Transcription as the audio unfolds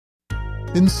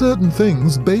In certain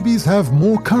things, babies have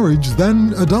more courage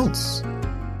than adults.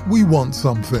 We want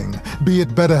something, be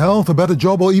it better health, a better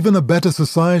job, or even a better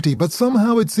society, but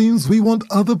somehow it seems we want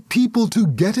other people to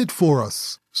get it for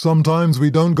us. Sometimes we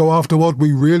don't go after what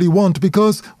we really want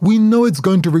because we know it's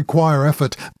going to require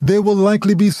effort. There will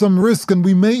likely be some risk, and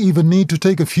we may even need to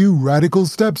take a few radical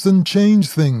steps and change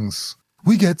things.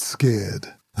 We get scared.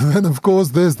 Then, of course,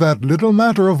 there's that little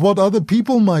matter of what other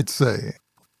people might say.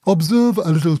 Observe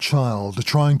a little child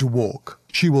trying to walk.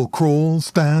 She will crawl,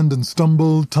 stand, and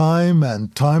stumble time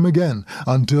and time again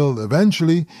until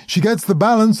eventually she gets the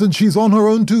balance and she's on her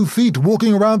own 2 feet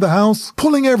walking around the house,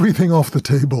 pulling everything off the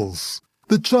tables.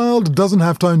 The child doesn't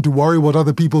have time to worry what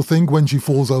other people think when she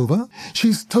falls over.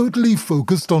 She's totally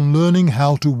focused on learning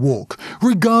how to walk,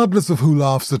 regardless of who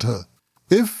laughs at her.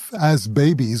 If, as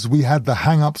babies, we had the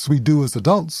hang-ups we do as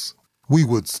adults, we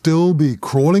would still be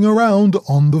crawling around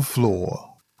on the floor.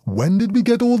 When did we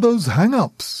get all those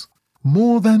hang-ups?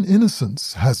 More than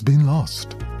innocence has been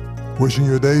lost. Wishing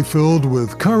you a day filled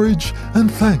with courage,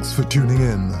 and thanks for tuning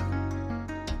in.